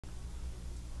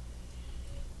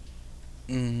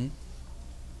Mhm.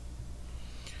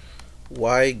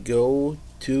 Why go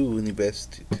to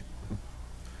university?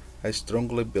 I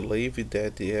strongly believe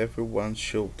that everyone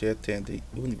should attend the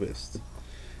university.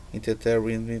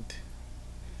 Entertainment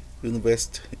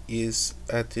university is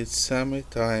at the same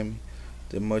time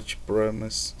the much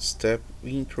promised step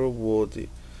into would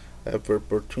have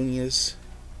opportunities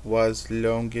was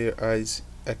longer as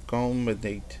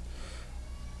accompanied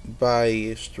by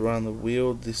a strong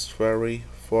will desire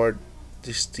for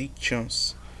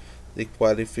distinctions, the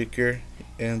qualifier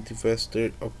and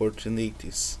investor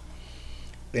opportunities,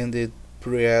 and the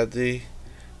broad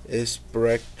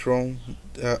spectrum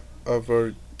of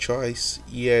our choice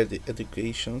yet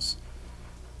educations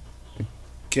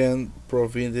can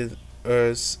provide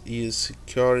us is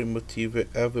secure motive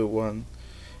everyone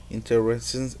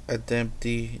interested at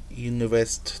the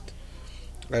university.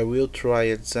 I will try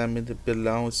examine the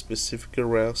below specific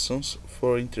reasons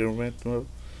for entering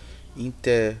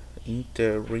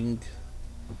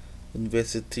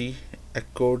university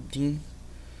according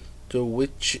to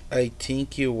which I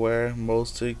think were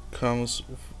mostly comes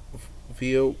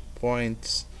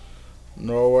viewpoints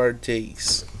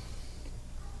nowadays.